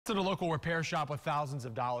It's at a local repair shop with thousands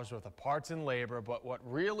of dollars worth of parts and labor, but what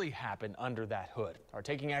really happened under that hood? Our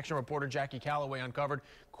Taking Action reporter Jackie Calloway uncovered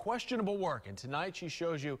questionable work, and tonight she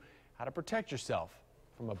shows you how to protect yourself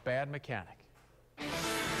from a bad mechanic.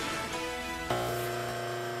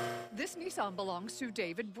 This Nissan belongs to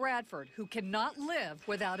David Bradford, who cannot live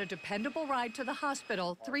without a dependable ride to the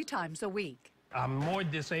hospital 3 times a week. I'm more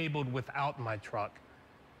disabled without my truck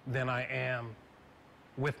than I am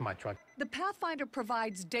with my truck. The Pathfinder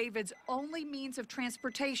provides David's only means of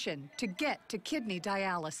transportation to get to kidney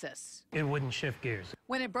dialysis. It wouldn't shift gears.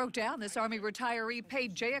 When it broke down, this Army retiree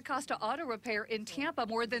paid J. Acosta Auto Repair in Tampa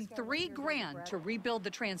more than $3 grand to rebuild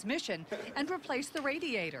the transmission and replace the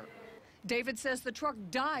radiator. David says the truck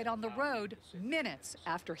died on the road minutes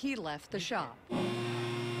after he left the shop.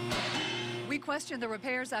 We questioned the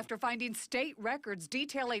repairs after finding state records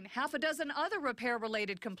detailing half a dozen other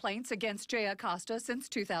repair-related complaints against J. Acosta since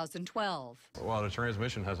 2012. Well, the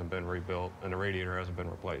transmission hasn't been rebuilt and the radiator hasn't been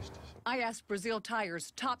replaced. I asked Brazil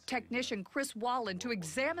Tires top technician Chris Wallen to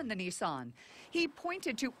examine the Nissan. He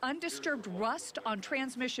pointed to undisturbed rust on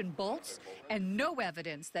transmission bolts and no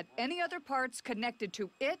evidence that any other parts connected to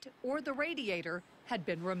it or the radiator had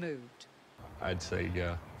been removed. I'd say,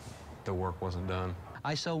 yeah, the work wasn't done.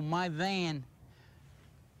 I sold my van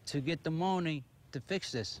to get the money to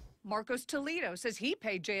fix this. Marcos Toledo says he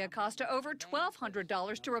paid J. Acosta over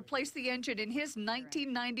 $1,200 to replace the engine in his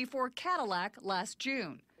 1994 Cadillac last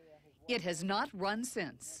June. It has not run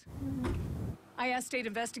since. I asked State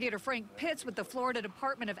Investigator Frank Pitts with the Florida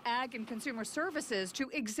Department of Ag and Consumer Services to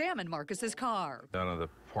examine Marcus's car. None of the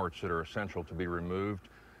parts that are essential to be removed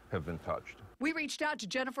have been touched. We reached out to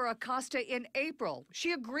Jennifer Acosta in April.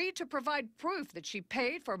 She agreed to provide proof that she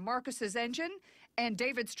paid for Marcus's engine and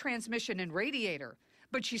David's transmission and radiator,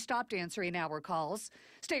 but she stopped answering our calls.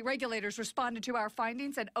 State regulators responded to our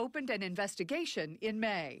findings and opened an investigation in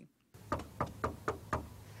May.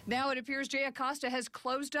 Now it appears J. Acosta has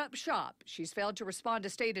closed up shop. She's failed to respond to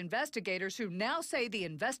state investigators who now say the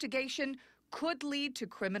investigation could lead to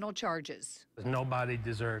criminal charges. Nobody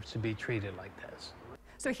deserves to be treated like this.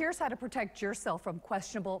 So here's how to protect yourself from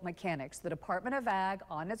questionable mechanics. The Department of Ag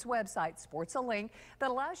on its website sports a link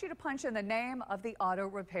that allows you to punch in the name of the auto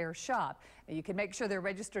repair shop. Now you can make sure they're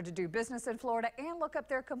registered to do business in Florida and look up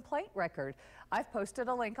their complaint record. I've posted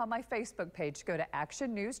a link on my Facebook page. Go to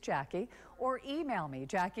Action News Jackie or email me,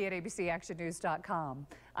 Jackie at abcactionnews.com.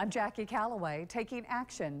 I'm Jackie Calloway, taking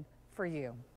action for you.